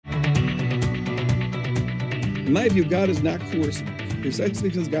In my view, God is not coercive. Precisely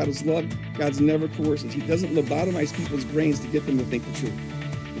because God is love, God's never coerces. He doesn't lobotomize people's brains to get them to think the truth.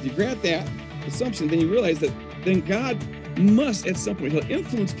 If you grant that assumption, then you realize that then God must at some point, he'll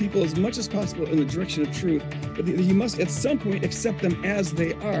influence people as much as possible in the direction of truth, but he must at some point accept them as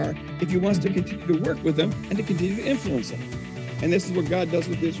they are if he wants to continue to work with them and to continue to influence them. And this is what God does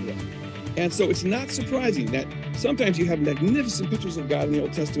with Israel. And so it's not surprising that sometimes you have magnificent pictures of God in the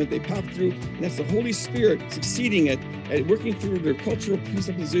Old Testament. They pop through, and that's the Holy Spirit succeeding at working through their cultural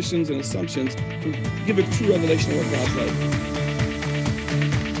presuppositions and assumptions to give a true revelation of what God's like.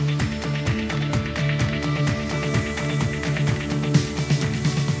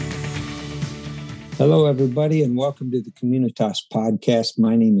 Hello, everybody, and welcome to the Communitas podcast.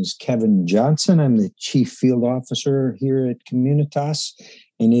 My name is Kevin Johnson. I'm the Chief Field Officer here at Communitas,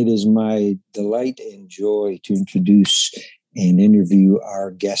 and it is my delight and joy to introduce and interview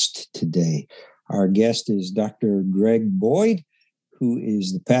our guest today. Our guest is Dr. Greg Boyd, who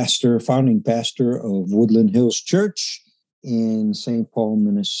is the founding pastor of Woodland Hills Church in St. Paul,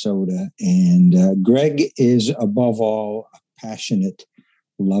 Minnesota. And Greg is, above all, a passionate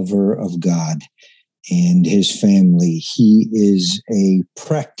lover of God and his family. He is a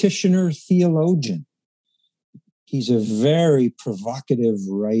practitioner theologian. He's a very provocative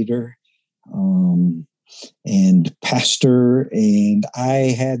writer and pastor, and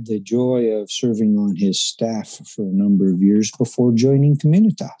I had the joy of serving on his staff for a number of years before joining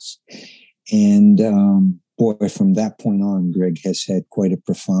Communitas. And boy, from that point on, Greg has had quite a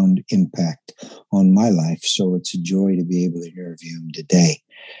profound impact on my life, so it's a joy to be able to interview him today.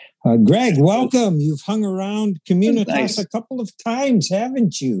 Greg, welcome. You've hung around Communitas a couple of times,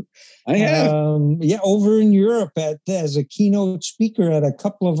 haven't you? I have. Over in Europe as a keynote speaker at a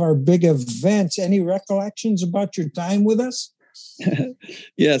couple of our big events. Any recollections about your time with us?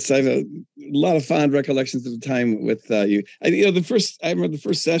 Yes, I have a lot of fond recollections of the time with you. I remember the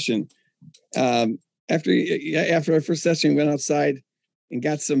first session. After our first session, we went outside and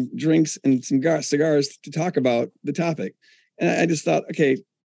got some drinks and some cigars to talk about the topic. And I just thought, okay,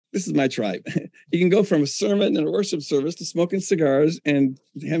 this is my tribe. You can go from a sermon and a worship service to smoking cigars and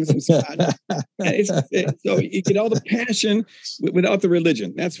having some scotch. So you get all the passion without the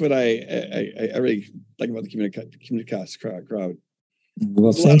religion. That's what I really like about the Communitas crowd.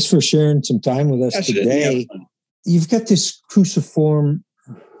 Well, thanks for sharing some time with us today. You've got this cruciform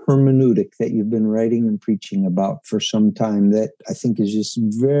hermeneutic that you've been writing and preaching about for some time that I think is just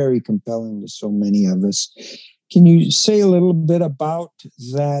very compelling to so many of us. Can you say a little bit about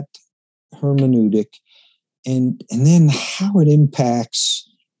that hermeneutic and then how it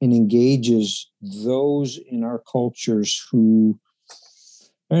impacts and engages those in our cultures who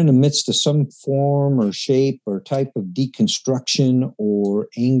are in the midst of some form or shape or type of deconstruction or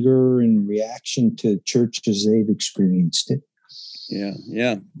anger in reaction to church as they've experienced it?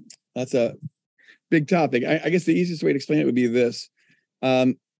 Yeah. That's a big topic. I guess the easiest way to explain it would be this.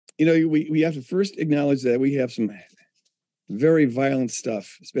 We have to first acknowledge that we have some very violent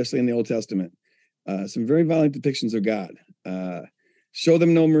stuff, especially in the Old Testament, some very violent depictions of God. Show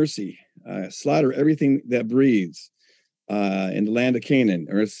them no mercy, slaughter everything that breathes in the land of Canaan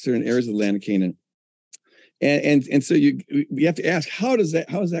or certain areas of the land of Canaan. And so we have to ask, how is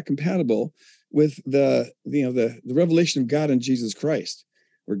that compatible with the revelation of God in Jesus Christ,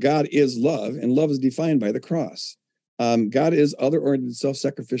 where God is love and love is defined by the cross. God is other-oriented,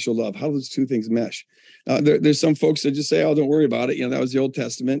 self-sacrificial love. How do those two things mesh? There's some folks that just say, "Oh, don't worry about it. That was the Old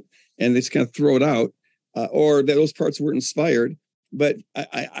Testament," and they just kind of throw it out, or that those parts weren't inspired. But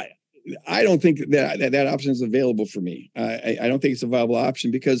I don't think that option is available for me. I don't think it's a viable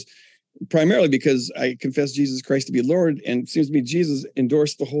option primarily because I confess Jesus Christ to be Lord, and it seems to me Jesus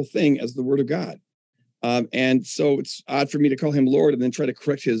endorsed the whole thing as the Word of God. And so it's odd for me to call him Lord and then try to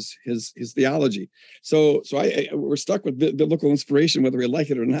correct his theology. So we're stuck with biblical inspiration, whether we like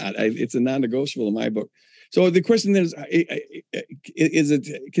it or not. It's a non-negotiable in my book. So the question then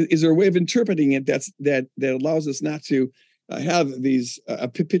is there a way of interpreting it that allows us not to have these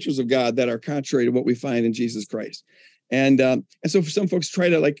pictures of God that are contrary to what we find in Jesus Christ? And so for some folks try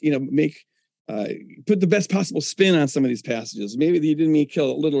to put the best possible spin on some of these passages. Maybe they didn't mean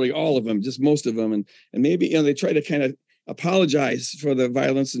kill literally all of them, just most of them. And maybe, they try to kind of apologize for the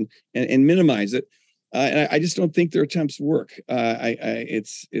violence and minimize it. And I just don't think their attempts work.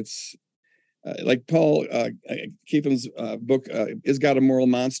 It's like Paul Keatham's book, Is God a Moral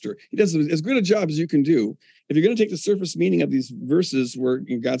Monster? He does as good a job as you can do. If you're going to take the surface meaning of these verses where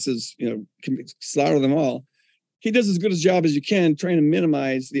God says, slaughter them all, he does as good a job as you can trying to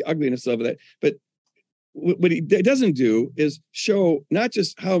minimize the ugliness of it. But what he doesn't do is show not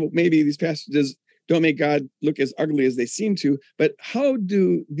just how maybe these passages don't make God look as ugly as they seem to. But how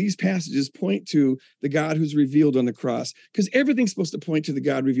do these passages point to the God who's revealed on the cross? Because everything's supposed to point to the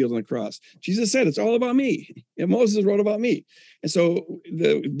God revealed on the cross. Jesus said, it's all about me. And Moses wrote about me. And so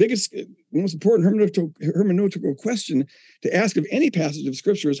the biggest, most important hermeneutical question to ask of any passage of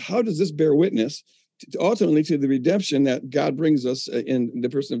Scripture is, how does this bear witness ultimately to the redemption that God brings us in the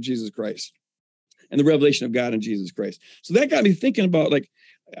person of Jesus Christ and the revelation of God in Jesus Christ? So that got me thinking about, like,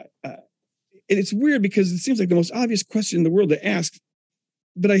 and it's weird because it seems like the most obvious question in the world to ask,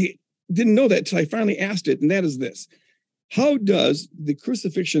 but I didn't know that until I finally asked it. And that is this: how does the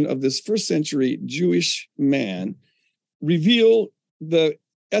crucifixion of this first century Jewish man reveal the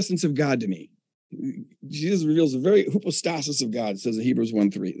essence of God to me? Jesus reveals the very hypostasis of God, says in Hebrews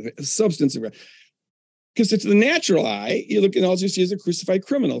 1:3, the substance of God. Because to the natural eye, you look and all you see is a crucified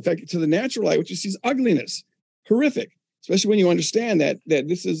criminal. In fact, to the natural eye, what you see is ugliness, horrific, especially when you understand that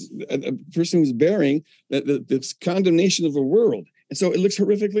this is a person who's bearing this condemnation of the world. And so it looks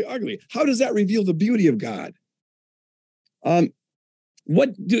horrifically ugly. How does that reveal the beauty of God?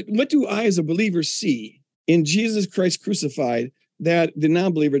 What do I as a believer see in Jesus Christ crucified that the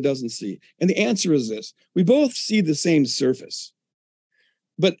non-believer doesn't see? And the answer is this: we both see the same surface,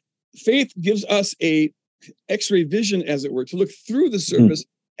 but faith gives us a X-ray vision, as it were, to look through the surface,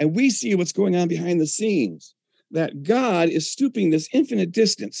 and we see what's going on behind the scenes, that God is stooping this infinite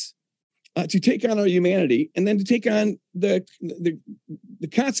distance to take on our humanity, and then to take on the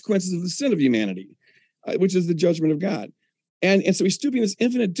consequences of the sin of humanity, which is the judgment of God. And so he's stooping this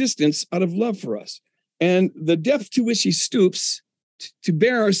infinite distance out of love for us. And the depth to which he stoops to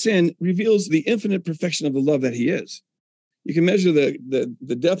bear our sin reveals the infinite perfection of the love that he is. You can measure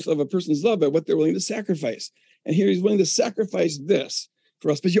the depth of a person's love by what they're willing to sacrifice. And here he's willing to sacrifice this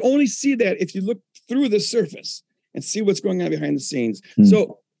for us. But you only see that if you look through the surface and see what's going on behind the scenes.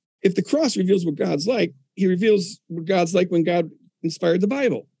 So if the cross reveals what God's like, he reveals what God's like when God inspired the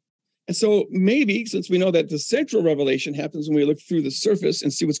Bible. And so maybe, since we know that the central revelation happens when we look through the surface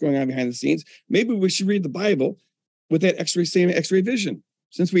and see what's going on behind the scenes, maybe we should read the Bible with that same X-ray vision.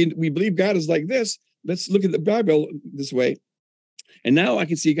 Since we believe God is like this, let's look at the Bible this way. And now I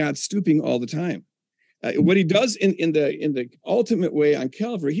can see God stooping all the time. What he does in the ultimate way on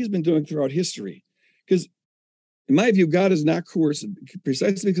Calvary, he's been doing throughout history. Because in my view, God is not coercive.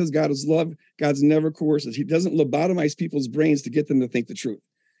 Precisely because God is love, God's never coercive. He doesn't lobotomize people's brains to get them to think the truth.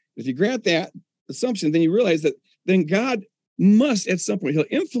 If you grant that assumption, then you realize that then God must at some point, he'll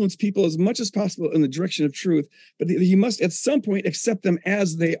influence people as much as possible in the direction of truth, but he must at some point accept them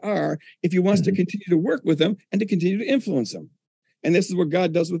as they are if he wants to continue to work with them and to continue to influence them. And this is what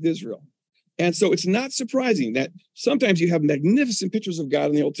God does with Israel. And so it's not surprising that sometimes you have magnificent pictures of God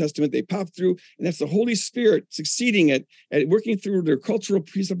in the Old Testament. They pop through, and that's the Holy Spirit succeeding at working through their cultural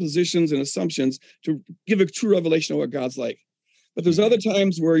presuppositions and assumptions to give a true revelation of what God's like. But there's other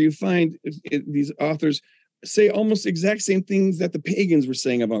times where you find these authors say almost exact same things that the pagans were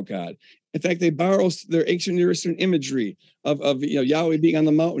saying about God. In fact, they borrow their ancient Near Eastern imagery of Yahweh being on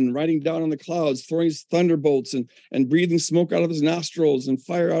the mountain, riding down on the clouds, throwing his thunderbolts and breathing smoke out of his nostrils and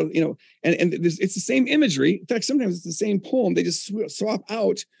fire out, and it's the same imagery. In fact, sometimes it's the same poem. They just swap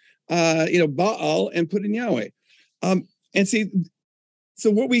out, Baal and put in Yahweh. And see, so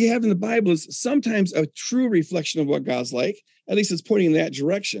what we have in the Bible is sometimes a true reflection of what God's like. At least it's pointing in that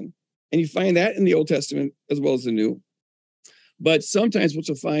direction. And you find that in the Old Testament as well as the New. But sometimes what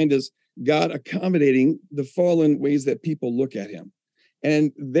you'll find is God accommodating the fallen ways that people look at him.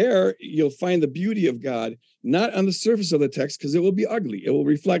 And there you'll find the beauty of God, not on the surface of the text, because it will be ugly. It will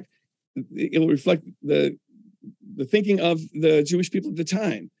reflect the thinking of the Jewish people at the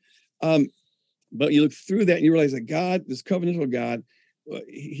time. But you look through that and you realize that God, this covenantal God,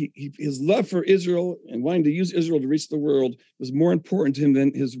 his love for Israel and wanting to use Israel to reach the world was more important to him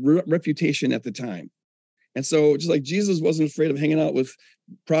than his reputation at the time. And so just like Jesus wasn't afraid of hanging out with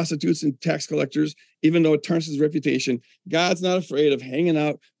prostitutes and tax collectors, even though it tarnished his reputation, God's not afraid of hanging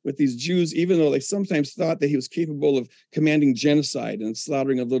out with these Jews, even though they sometimes thought that he was capable of commanding genocide and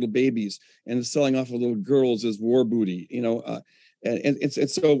slaughtering of little babies and selling off of little girls as war booty, And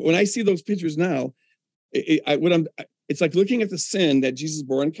so when I see those pictures now, it's like looking at the sin that Jesus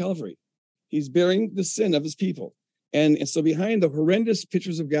bore on Calvary. He's bearing the sin of his people. And so behind the horrendous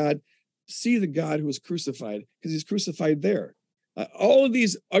pictures of God, see the God who was crucified, because he's crucified there. All of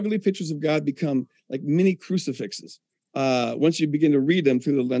these ugly pictures of God become like mini crucifixes once you begin to read them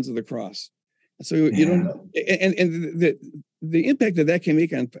through the lens of the cross. And so you don't know. And the impact that can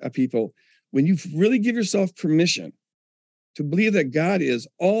make on people when you really give yourself permission to believe that God is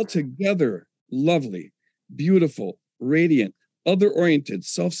altogether lovely, beautiful, radiant, other-oriented,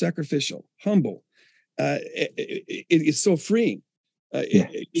 self-sacrificial, humble, it's so freeing.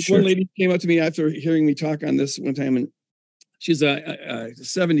 Sure. One lady came up to me after hearing me talk on this one time, and she's a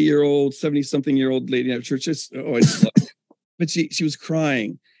 70-something-year-old lady in our church. I just love her. But she was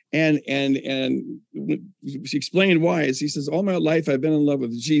crying, and she explained why. She says, all my life I've been in love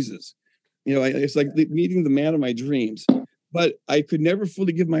with Jesus. It's like meeting the man of my dreams, but I could never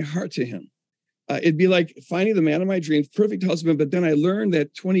fully give my heart to him. It'd be like finding the man of my dreams, perfect husband. But then I learned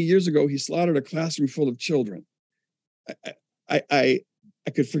that 20 years ago, he slaughtered a classroom full of children. I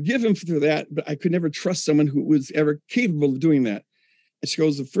could forgive him for that, but I could never trust someone who was ever capable of doing that. And she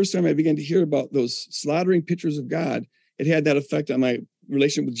goes, the first time I began to hear about those slaughtering pictures of God, it had that effect on my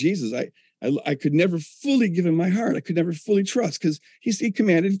relationship with Jesus. I could never fully give him my heart. I could never fully trust because he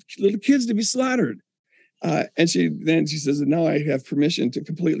commanded little kids to be slaughtered. And she says, now I have permission to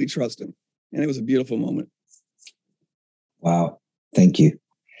completely trust him. And it was a beautiful moment. Wow. Thank you.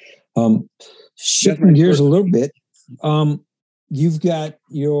 Shifting gears a little bit. You've got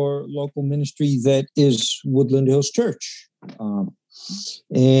your local ministry that is Woodland Hills Church.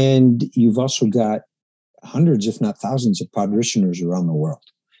 And you've also got hundreds, if not thousands, of parishioners around the world.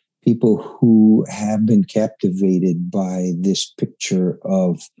 People who have been captivated by this picture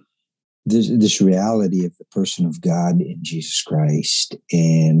of this reality of the person of God in Jesus Christ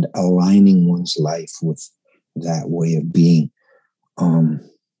and aligning one's life with that way of being.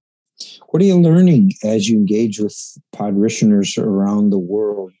 What are you learning as you engage with parishioners around the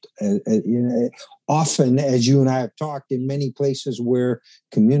world? Often, as you and I have talked, in many places where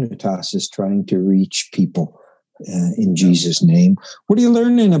Communitas is trying to reach people in Jesus' name. What are you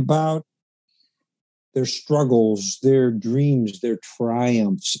learning about their struggles, their dreams, their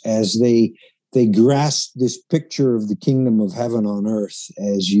triumphs as they grasp this picture of the kingdom of heaven on earth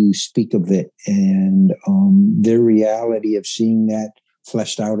as you speak of it, and their reality of seeing that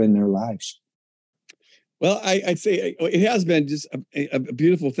fleshed out in their lives? Well, I'd say it has been just a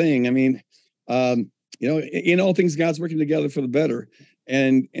beautiful thing. I mean, in all things, God's working together for the better.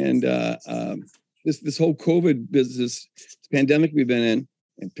 And this whole COVID business, this pandemic we've been in,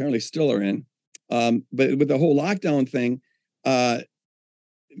 and apparently still are in, but with the whole lockdown thing,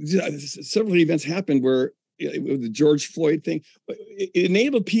 several events happened where with the George Floyd thing, it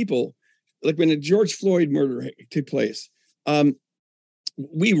enabled people, like when the George Floyd murder took place.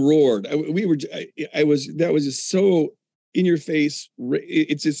 We roared. That was just so in your face.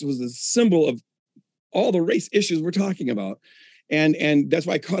 It just was a symbol of all the race issues we're talking about. And that's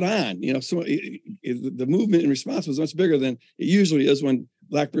why I caught on, so the movement in response was much bigger than it usually is when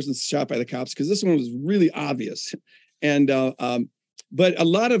Black person's shot by the cops, because this one was really obvious. And, but a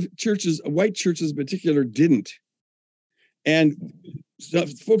lot of churches, white churches in particular, didn't. And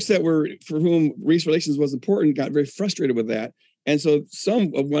folks for whom race relations was important got very frustrated with that. And so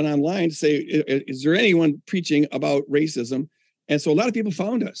some went online to say, is there anyone preaching about racism? And so a lot of people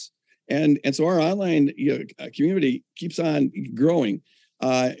found us. And so our online community keeps on growing.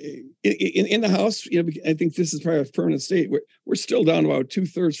 In the house, I think this is probably a permanent state. We're still down about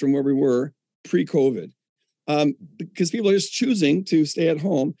 2/3 from where we were pre-COVID, because people are just choosing to stay at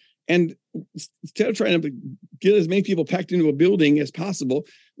home. And instead of trying to get as many people packed into a building as possible,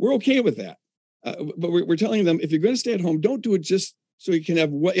 we're okay with that. But we're telling them, if you're going to stay at home, don't do it just so you can have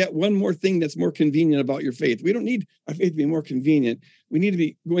one more thing that's more convenient about your faith. We don't need our faith to be more convenient. We need to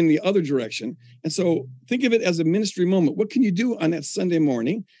be going the other direction. And so think of it as a ministry moment. What can you do on that Sunday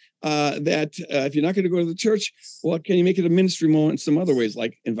morning that if you're not going to go to the church, well, can you make it a ministry moment in some other ways,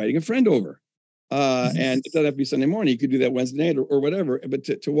 like inviting a friend over? And it doesn't have to be Sunday morning. You could do that Wednesday night or whatever. But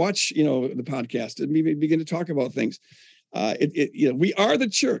to watch, the podcast and maybe begin to talk about things. We are the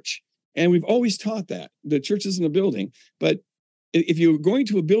church. And we've always taught that the church isn't a building, but if you're going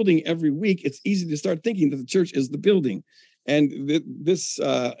to a building every week, it's easy to start thinking that the church is the building. And this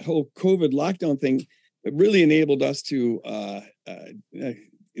whole COVID lockdown thing really enabled us to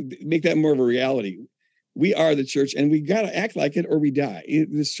make that more of a reality. We are the church, and we got to act like it, or we die.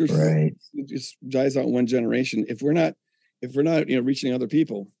 This church just dies out in one generation if we're not reaching other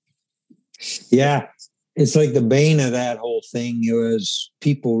people. Yeah. It's like the bane of that whole thing was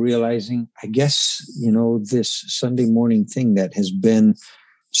people realizing, I guess, this Sunday morning thing that has been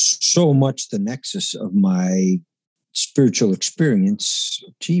so much the nexus of my spiritual experience.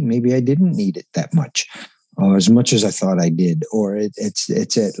 Gee, maybe I didn't need it that much, as much as I thought I did, or it's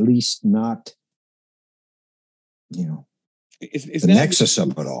at least not, it's the nexus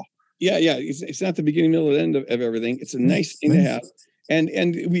of it all. Yeah. It's not the beginning, middle, and end of everything. It's a nice thing to have, and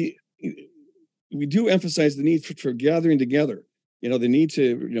we do emphasize the need for gathering together, the need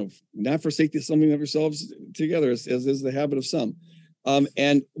to, not forsake the assembling of yourselves together as is the habit of some.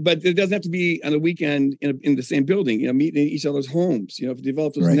 But it doesn't have to be on a weekend in the same building, meeting in each other's homes,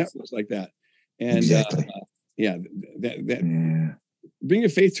 develop those networks like that. And exactly. Bring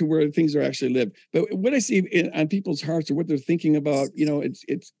your faith to where things are actually lived. But what I see on people's hearts or what they're thinking about,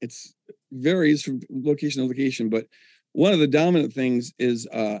 it's varies from location to location. But one of the dominant things is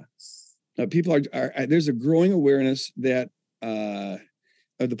people are there's a growing awareness that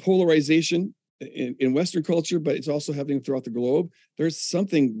of the polarization in Western culture, but it's also happening throughout the globe. There's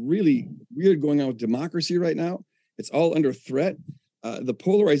something really weird going on with democracy right now. It's all under threat. The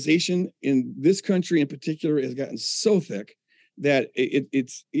polarization in this country in particular has gotten so thick that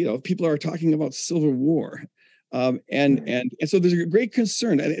it's people are talking about civil war, and so there's a great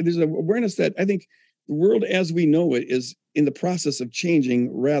concern. There's an awareness that I think the world as we know it is in the process of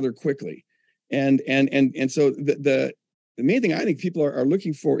changing rather quickly, and so the main thing I think people are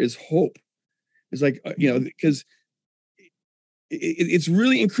looking for is hope. It's like because it's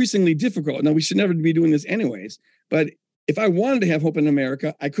really increasingly difficult. Now we should never be doing this anyways, but if I wanted to have hope in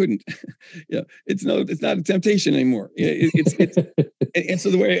America, I couldn't. It's not a temptation anymore. And so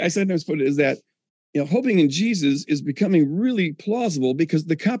the way I sometimes put it is that, hoping in Jesus is becoming really plausible because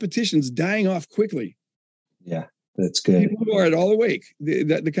the competition's dying off quickly. Yeah, that's good. People who are all awake,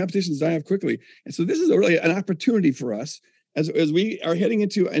 the competition's dying off quickly. And so this is really an opportunity for us as we are heading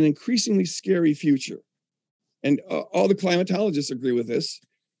into an increasingly scary future. And all the climatologists agree with this.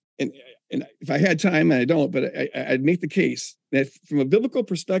 And if I had time, and I don't, but I'd make the case that from a biblical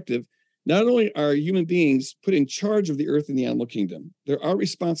perspective, not only are human beings put in charge of the earth and the animal kingdom, they're our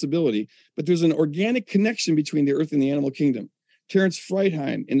responsibility, but there's an organic connection between the earth and the animal kingdom. Terence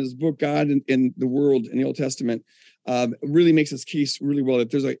Freidheim, in his book, God in the World in the Old Testament, really makes this case really well,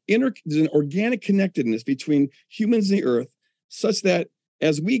 that there's an organic connectedness between humans and the earth, such that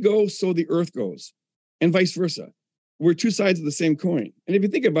as we go, so the earth goes, and vice versa. We're two sides of the same coin. And if you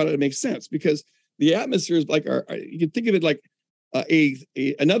think about it, it makes sense because the atmosphere is like you can think of it like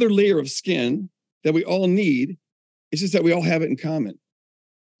another layer of skin that we all need. It's just that we all have it in common.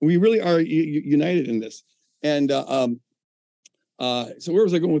 We really are united in this. And so where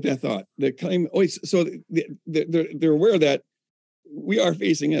was I going with that thought? The claim. So they're aware that we are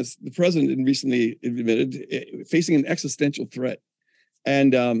facing, as the president recently admitted, facing an existential threat.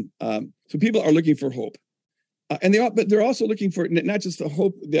 And so people are looking for hope. But they're also looking for not just the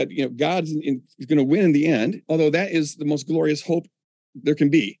hope that God is going to win in the end, although that is the most glorious hope there can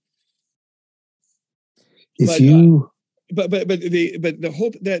be. But the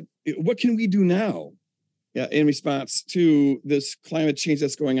hope that what can we do now, in response to this climate change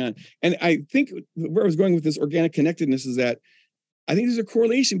that's going on? And I think where I was going with this organic connectedness is that I think there's a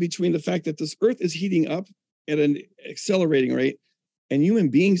correlation between the fact that this earth is heating up at an accelerating rate, and human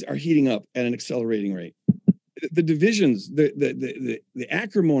beings are heating up at an accelerating rate. The divisions, the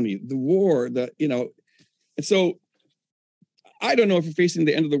acrimony, the war, and so I don't know if we're facing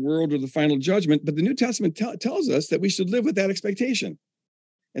the end of the world or the final judgment, but the New Testament tells us that we should live with that expectation.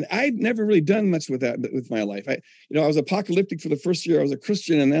 And I'd never really done much with that with my life. I was apocalyptic for the first year I was a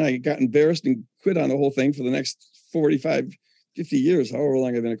Christian, and then I got embarrassed and quit on the whole thing for the next 45, 50 years, however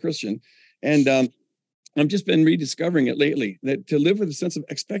long I've been a Christian. And I've just been rediscovering it lately, that to live with a sense of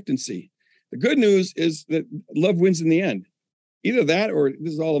expectancy. The good news is that love wins in the end. Either that or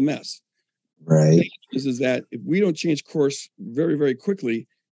this is all a mess. Right. Is that if we don't change course very, very quickly,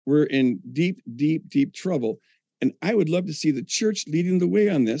 we're in deep, deep, deep trouble. And I would love to see the church leading the way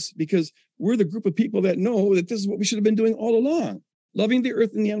on this, because we're the group of people that know that this is what we should have been doing all along. Loving the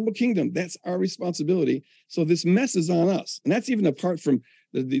earth and the animal kingdom. That's our responsibility. So this mess is on us. And that's even apart from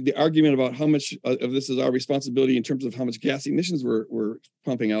the argument about how much of this is our responsibility in terms of how much gas emissions we're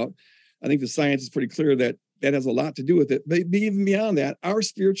pumping out. I think the science is pretty clear that has a lot to do with it. But even beyond that, our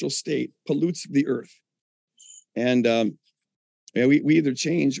spiritual state pollutes the earth. And we either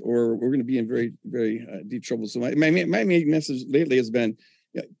change or we're going to be in very, very deep trouble. So my main message lately has been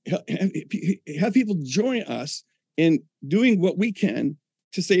have people join us in doing what we can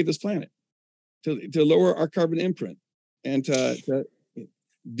to save this planet, to lower our carbon imprint, and to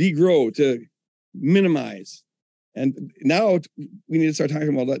degrow, to minimize. And now we need to start talking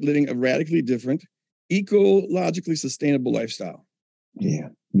about living a radically different, ecologically sustainable lifestyle. Yeah,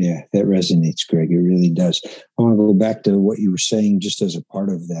 that resonates, Greg. It really does. I want to go back to what you were saying just as a part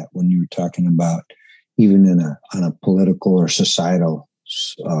of that when you were talking about even on a political or societal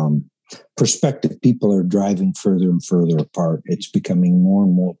perspective, people are driving further and further apart. It's becoming more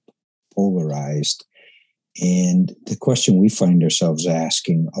and more polarized. And the question we find ourselves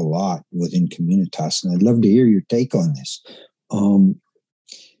asking a lot within Communitas, and I'd love to hear your take on this,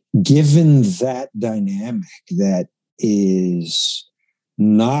 given that dynamic that is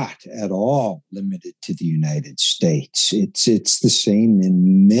not at all limited to the United States. It's the same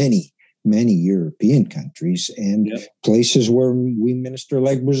in many European countries and places where we minister,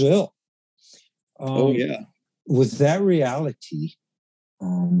 like Brazil. With that reality,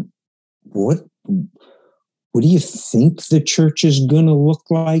 what do you think the church is going to look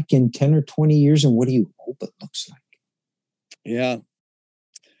like in 10 or 20 years, and what do you hope it looks like? Yeah.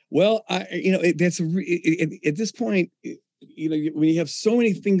 Well, at this point, when you have so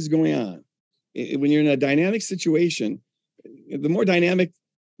many things going on, when you're in a dynamic situation, the more dynamic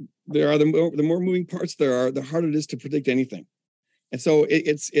there are, the more moving parts there are, the harder it is to predict anything. And so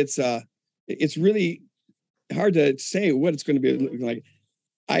it's really hard to say what it's going to be looking like.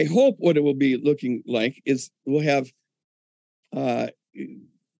 I hope what it will be looking like is we'll have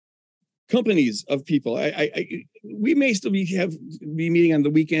companies of people. We may still be meeting on the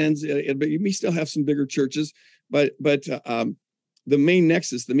weekends, but you may still have some bigger churches. But the main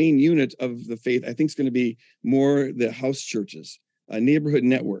nexus, the main unit of the faith, I think is going to be more the house churches, neighborhood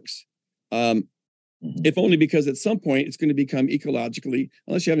networks. If only because at some point it's going to become ecologically,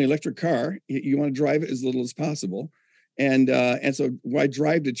 unless you have an electric car, you want to drive it as little as possible. And so why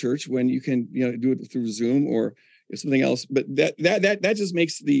drive to church when you can, do it through Zoom or something else? But that just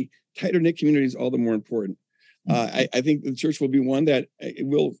makes the tighter knit communities all the more important. I think the church will be one that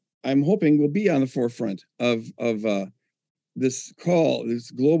I'm hoping will be on the forefront of this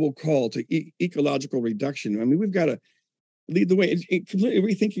global call to ecological reduction. I mean, we've got to lead the way in completely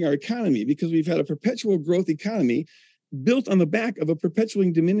rethinking our economy, because we've had a perpetual growth economy built on the back of a perpetually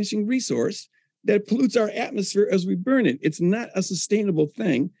diminishing resource that pollutes our atmosphere as we burn it. It's not a sustainable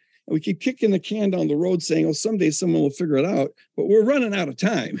thing. And we keep kicking the can down the road saying, oh, someday someone will figure it out, but we're running out of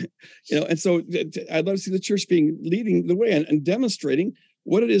time. And so I'd love to see the church leading the way and demonstrating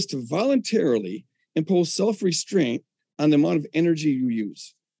what it is to voluntarily impose self-restraint on the amount of energy you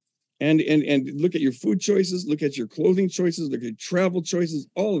use. And look at your food choices, look at your clothing choices, look at travel choices,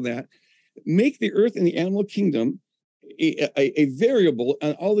 all of that. Make the earth and the animal kingdom a variable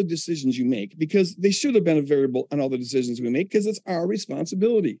on all the decisions you make, because they should have been a variable on all the decisions we make, because it's our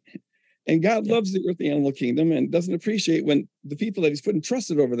responsibility. And God loves the earth, the animal kingdom, and doesn't appreciate when the people that he's put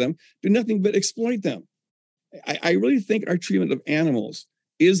entrusted over them do nothing but exploit them. I really think our treatment of animals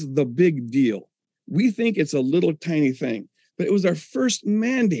is the big deal. We think it's a little tiny thing, but it was our first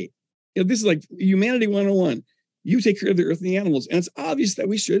mandate. This is like humanity 101. You take care of the earth and the animals. And it's obvious that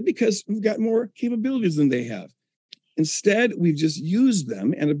we should, because we've got more capabilities than they have. Instead, we've just used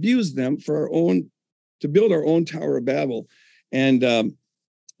them and abused them for to build our own Tower of Babel. And I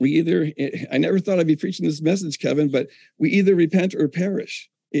never thought I'd be preaching this message, Kevin, but we either repent or perish.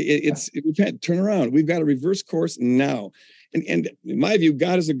 Repent, turn around. We've got to reverse course now. And in my view,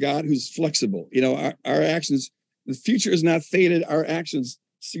 God is a God who's flexible. Our actions, the future is not fated. Our actions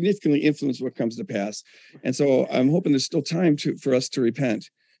significantly influence what comes to pass. And so I'm hoping there's still time for us to repent.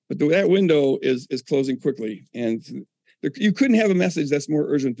 But that window is closing quickly. And you couldn't have a message that's more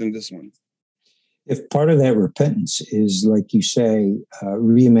urgent than this one. If part of that repentance is, like you say,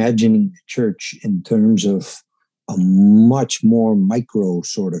 reimagining the church in terms of a much more micro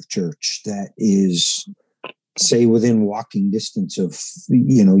sort of church that is, say, within walking distance of,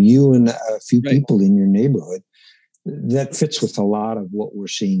 you and a few people in your neighborhood, that fits with a lot of what we're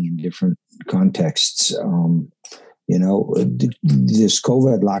seeing in different contexts. This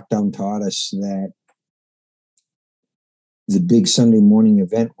COVID lockdown taught us that the big Sunday morning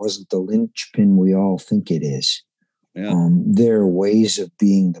event wasn't the linchpin we all think it is. Yeah. There are ways of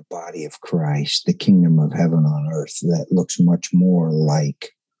being the body of Christ, the kingdom of heaven on earth, that looks much more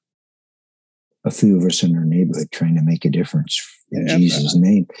like a few of us in our neighborhood trying to make a difference in Jesus'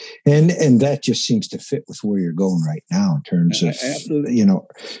 name. And that just seems to fit with where you're going right now in terms of,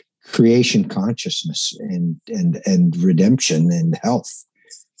 creation consciousness and redemption and health.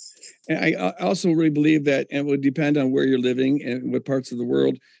 And I also really believe that, and it would depend on where you're living and what parts of the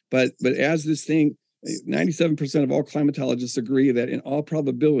world, but as this thing, 97% of all climatologists agree that in all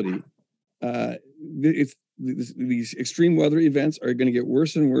probability, these extreme weather events are going to get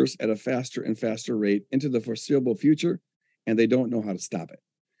worse and worse at a faster and faster rate into the foreseeable future, and they don't know how to stop it.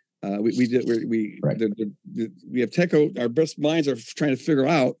 We have our best minds are trying to figure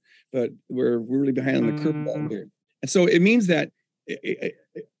out, but we're really behind on the curveball here. And so it means that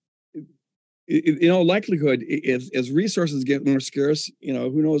in all likelihood, as resources get more scarce,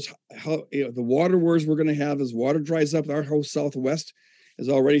 who knows how the water wars we're going to have as water dries up. Our whole Southwest is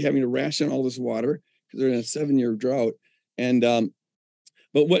already having to ration all this water because they're in a 7-year drought. And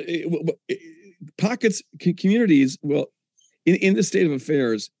but what pockets, communities, in this state of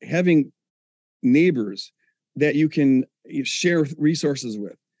affairs, having neighbors that you can you share resources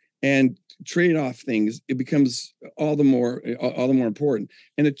with and trade off things, it becomes all the more important.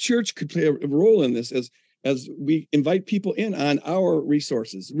 And the church could play a role in this as we invite people in on our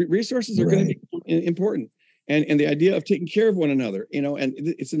resources. Resources are going to be important. And the idea of taking care of one another, and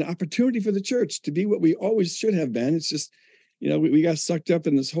it's an opportunity for the church to be what we always should have been. It's just, we got sucked up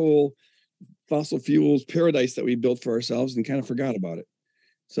in this whole fossil fuels paradise that we built for ourselves and kind of forgot about it.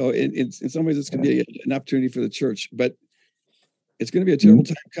 So in some ways, it's going to be an opportunity for the church, but it's going to be a terrible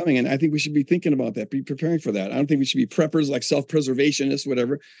time coming. And I think we should be thinking about that, be preparing for that. I don't think we should be preppers, like self-preservationists,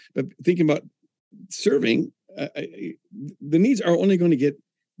 whatever, but thinking about serving. The needs are only going to get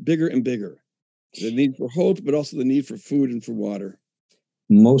bigger and bigger. The need for hope, but also the need for food and for water.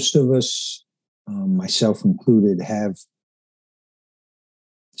 Most of us, myself included, have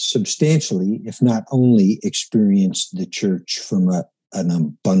substantially, if not only, experienced the church from an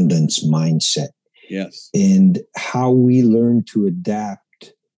abundance mindset. Yes. And how we learn to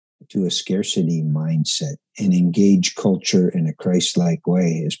adapt to a scarcity mindset and engage culture in a Christ-like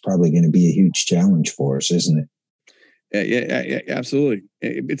way is probably going to be a huge challenge for us, isn't it? Yeah, absolutely.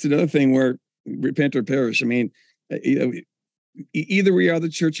 It's another thing where repent or perish. I mean, either we are the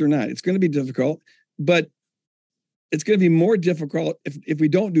church or not. It's going to be difficult, but it's going to be more difficult if we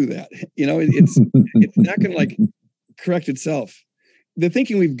don't do that. It's not going to correct itself. The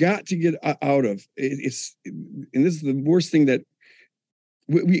thinking we've got to get out of and this is the worst thing, that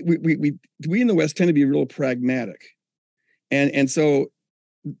we in the West tend to be real pragmatic, and so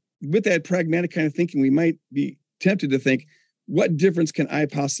with that pragmatic kind of thinking, we might be tempted to think, what difference can I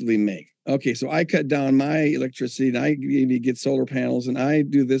possibly make? Okay, so I cut down my electricity, and I maybe get solar panels, and I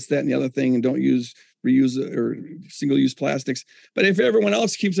do this, that, and the other thing, and don't reuse or single-use plastics. But if everyone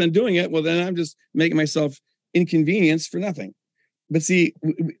else keeps on doing it, well, then I'm just making myself inconvenience for nothing. But see,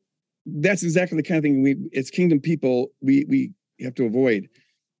 that's exactly the kind of thing we, as kingdom people, we have to avoid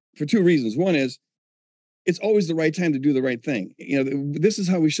for two reasons. One is, it's always the right time to do the right thing. This is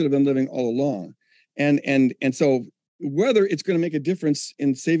how we should have been living all along. And so whether it's going to make a difference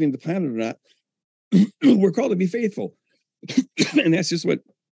in saving the planet or not, we're called to be faithful. And that's just what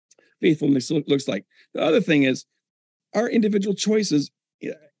faithfulness looks like. The other thing is, our individual choices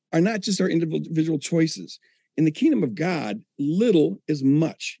are not just our individual choices. In the kingdom of God, little is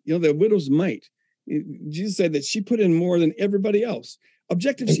much. The widow's mite. Jesus said that she put in more than everybody else.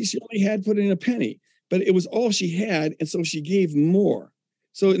 Objectively, she only had put in a penny, but it was all she had, and so she gave more.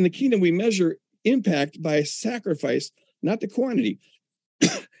 So in the kingdom, we measure impact by sacrifice, not the quantity.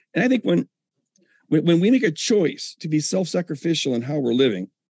 And I think when we make a choice to be self-sacrificial in how we're living,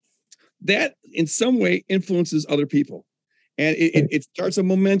 that in some way influences other people. And it starts a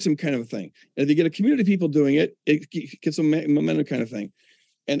momentum kind of a thing. And if you get a community of people doing it, it gets a momentum kind of thing.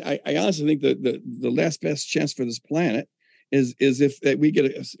 And I honestly think that the last best chance for this planet is if we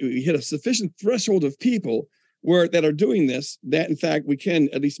hit a sufficient threshold of people that are doing this, that in fact we can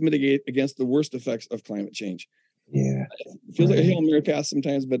at least mitigate against the worst effects of climate change. Yeah. It feels like a Hail Mary pass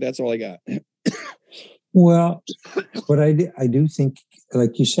sometimes, but that's all I got. Well, but I do think,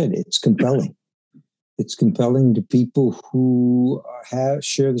 like you said, it's compelling. It's compelling to people who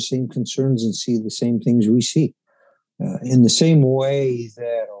share the same concerns and see the same things we see. In the same way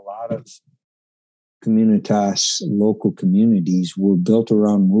that a lot of Communitas local communities were built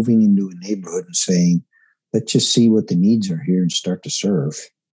around moving into a neighborhood and saying, let's just see what the needs are here and start to serve.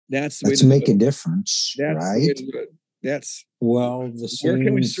 Let's make a difference, right? The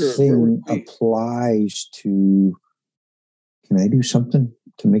same thing applies to, can I do something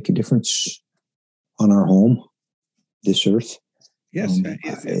to make a difference on our home, this earth? Yes.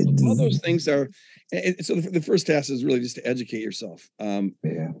 All those things are, so the first task is really just to educate yourself.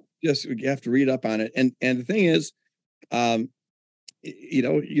 Just, you have to read up on it. And the thing is,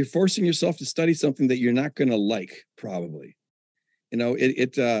 you're forcing yourself to study something that you're not going to like, probably.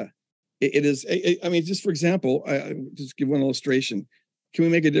 It is, I mean, just for example, just give one illustration. Can we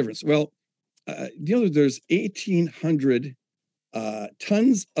make a difference? Well, there's 1,800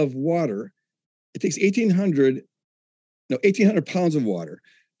 tons of water. It takes 1,800 pounds of water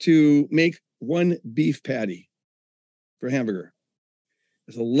to make one beef patty for a hamburger.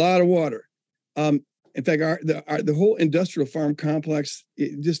 There's a lot of water. In fact, the whole industrial farm complex,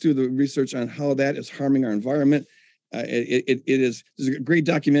 just do the research on how that is harming our environment. There's a great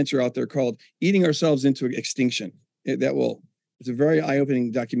documentary out there called Eating Ourselves into Extinction. It's a very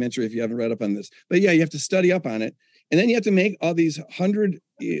eye-opening documentary if you haven't read up on this. But yeah, you have to study up on it. And then you have to make all these 100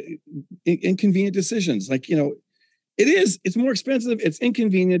 inconvenient decisions. It's more expensive. It's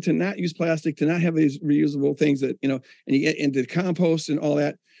inconvenient to not use plastic, to not have these reusable things that, and you get into compost and all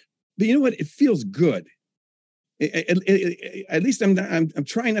that. But you know what? It feels good. At least I'm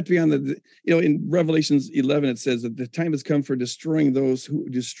trying not to be on the, in Revelations 11, it says that the time has come for destroying those who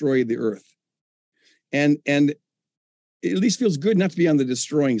destroy the earth. And it at least feels good not to be on the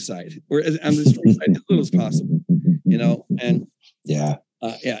destroying side, or on the destroying side as little as possible, and yeah.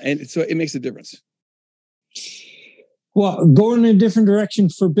 And so it makes a difference. Well, going in a different direction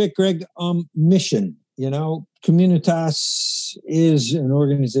for a bit, Greg, mission, Communitas is an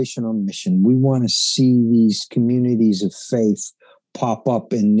organization on mission. We want to see these communities of faith pop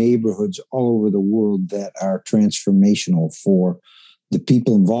up in neighborhoods all over the world that are transformational for the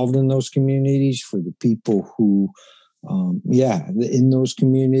people involved in those communities, for the people who, in those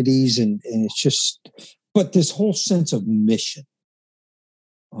communities. And it's just, but this whole sense of mission,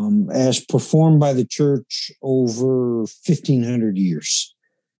 as performed by the church over 1,500 years.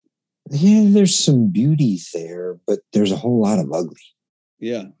 Yeah, there's some beauty there, but there's a whole lot of ugly.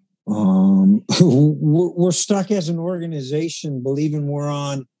 Yeah. We're stuck as an organization believing we're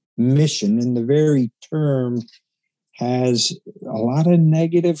on mission, and the very term has a lot of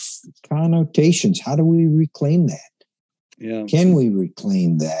negative connotations. How do we reclaim that? Yeah. Can we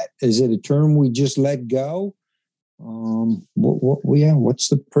reclaim that? Is it a term we just let go? What's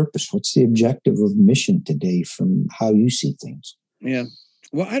the purpose? What's the objective of mission today from how you see things? Yeah.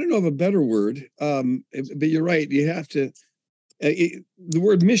 Well, I don't know of a better word, but you're right. You have to, the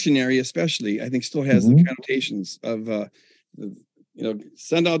word missionary especially, I think still has the connotations of,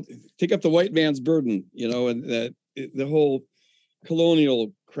 send out, take up the white man's burden, and that the whole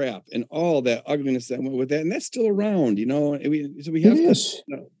colonial crap and all that ugliness that went with that. And that's still around, so we have to,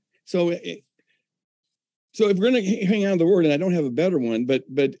 So if we're going to hang on to the word, and I don't have a better one, but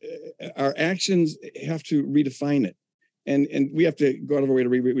our actions have to redefine it, and we have to go out of our way to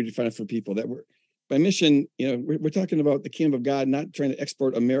redefine it for people. That we're by mission, we're talking about the kingdom of God, not trying to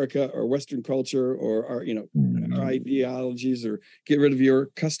export America or Western culture or our ideologies, or get rid of your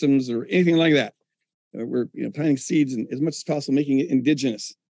customs or anything like that. We're planting seeds and as much as possible, making it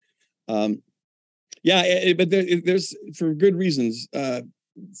indigenous. But there's for good reasons.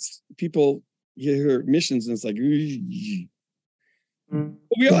 People. You hear missions and it's like, we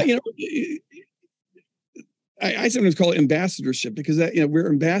all, I sometimes call it ambassadorship, because that, we're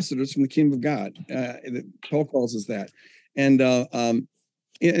ambassadors from the kingdom of God. Paul calls us that. And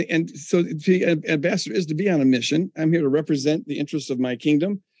so to be an ambassador is to be on a mission. I'm here to represent the interests of my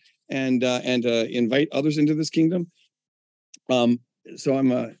kingdom and invite others into this kingdom. So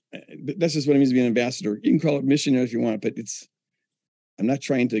that's just what it means to be an ambassador. You can call it missionary if you want, but I'm not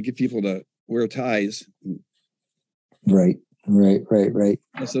trying to get people to wear ties. Right.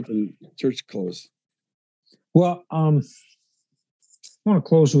 Dress up in church clothes. Well, I want to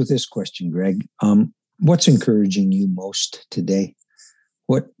close with this question, Greg. What's encouraging you most today?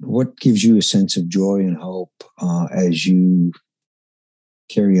 What gives you a sense of joy and hope as you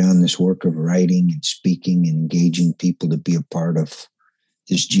carry on this work of writing and speaking and engaging people to be a part of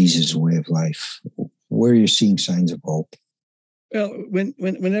this Jesus way of life? Where are you seeing signs of hope? Well,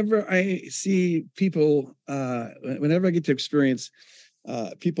 whenever I see people, whenever I get to experience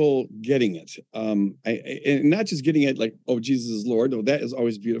people getting it, and not just getting it like, oh, Jesus is Lord, though that is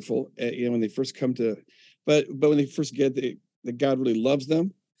always beautiful. When they first come to, but when they first get that God really loves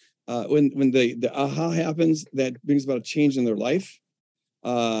them, when the aha happens, that brings about a change in their life.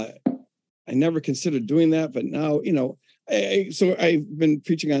 I never considered doing that, but now so I've been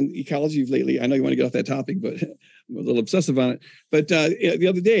preaching on ecology lately. I know you want to get off that topic, but I'm a little obsessive on it. But the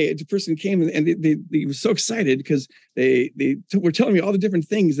other day, a person came and they were so excited because they were telling me all the different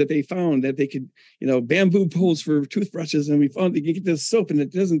things that they found that they could, bamboo poles for toothbrushes, and we found they can get this soap and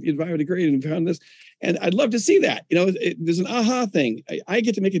it doesn't get biodegrade, and we found this. And I'd love to see that. There's an aha thing. I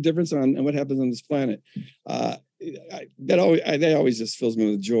get to make a difference on what happens on this planet. That always just fills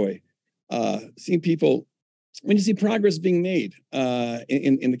me with joy. Seeing people. When you see progress being made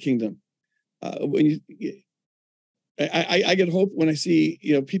in the kingdom, I get hope when I see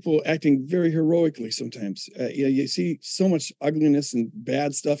people acting very heroically. Sometimes you see so much ugliness and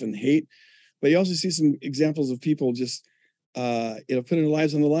bad stuff and hate, but you also see some examples of people just putting their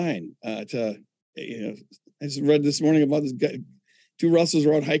lives on the line. I just read this morning about this guy. Two wrestlers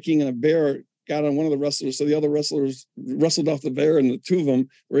were out hiking and a bear got on one of the wrestlers, so the other wrestlers wrestled off the bear, and the two of them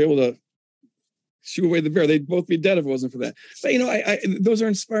were able to shoo away the bear. They'd both be dead if it wasn't for that. But those are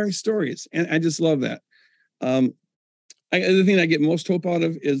inspiring stories, and I just love that. The thing I get most hope out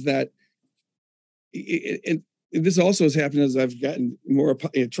of is that, and this also has happened as I've gotten more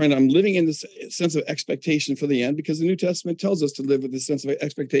I'm living in this sense of expectation for the end, because the New Testament tells us to live with this sense of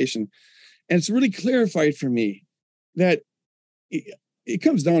expectation, and it's really clarified for me that it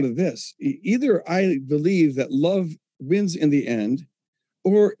comes down to this. Either I believe that love wins in the end,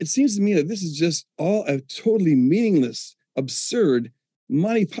 or it seems to me that this is just all a totally meaningless, absurd,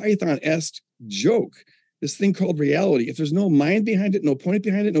 Monty Python-esque joke, this thing called reality. If there's no mind behind it, no point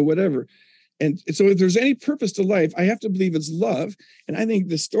behind it, no whatever. And so if there's any purpose to life, I have to believe it's love. And I think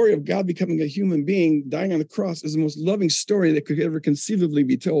the story of God becoming a human being, dying on the cross, is the most loving story that could ever conceivably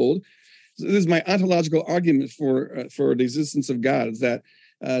be told. So this is my ontological argument for the existence of God, is that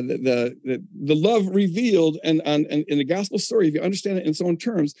the love revealed and in the gospel story, if you understand it in its own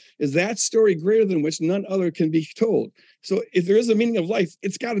terms, is that story greater than which none other can be told. So if there is a meaning of life,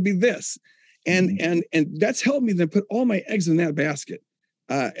 it's got to be this. And that's helped me then put all my eggs in that basket.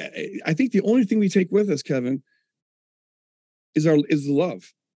 I think the only thing we take with us, Kevin, is the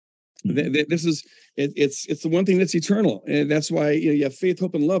love. This is it's the one thing that's eternal, and that's why you have faith,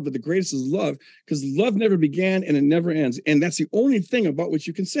 hope, and love. But the greatest is love, because love never began and it never ends, and that's the only thing about which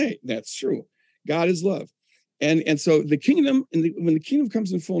you can say that's true. God is love, and so the kingdom, when the kingdom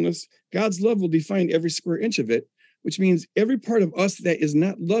comes in fullness, God's love will define every square inch of it, which means every part of us that is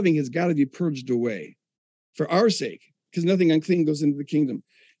not loving has got to be purged away for our sake, because nothing unclean goes into the kingdom.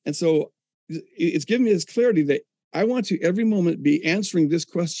 And so it's given me this clarity that I want to every moment be answering this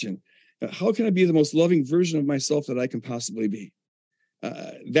question: how can I be the most loving version of myself that I can possibly be?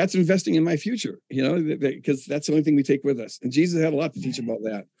 That's investing in my future, because that's the only thing we take with us. And Jesus had a lot to teach about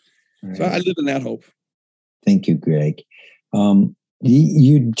that. Right. So I live in that hope. Thank you, Greg.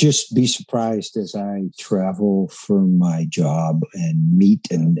 You'd just be surprised as I travel for my job and meet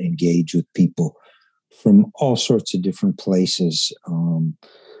and engage with people from all sorts of different places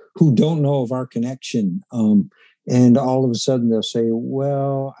who don't know of our connection. And all of a sudden they'll say,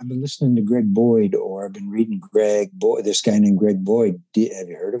 well, I've been listening to Greg Boyd, or I've been reading this guy named Greg Boyd. Have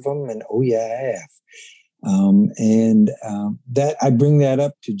you heard of him? And oh yeah, I have. That I bring that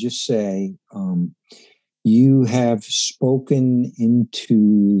up to just say, you have spoken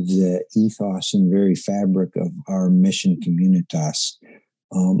into the ethos and very fabric of our mission Communitas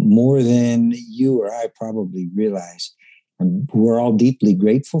more than you or I probably realize. And we're all deeply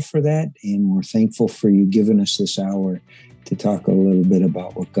grateful for that, and we're thankful for you giving us this hour to talk a little bit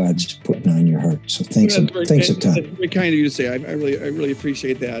about what God's putting on your heart. So thanks a ton. It's very kind of you to say. I really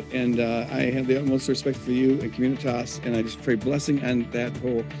appreciate that, and I have the utmost respect for you and Communitas, and I just pray blessing on that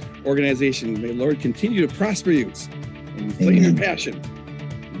whole organization. May the Lord continue to prosper you and play your passion.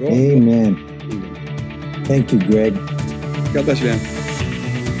 Amen. Thank you, Greg. God bless you, man.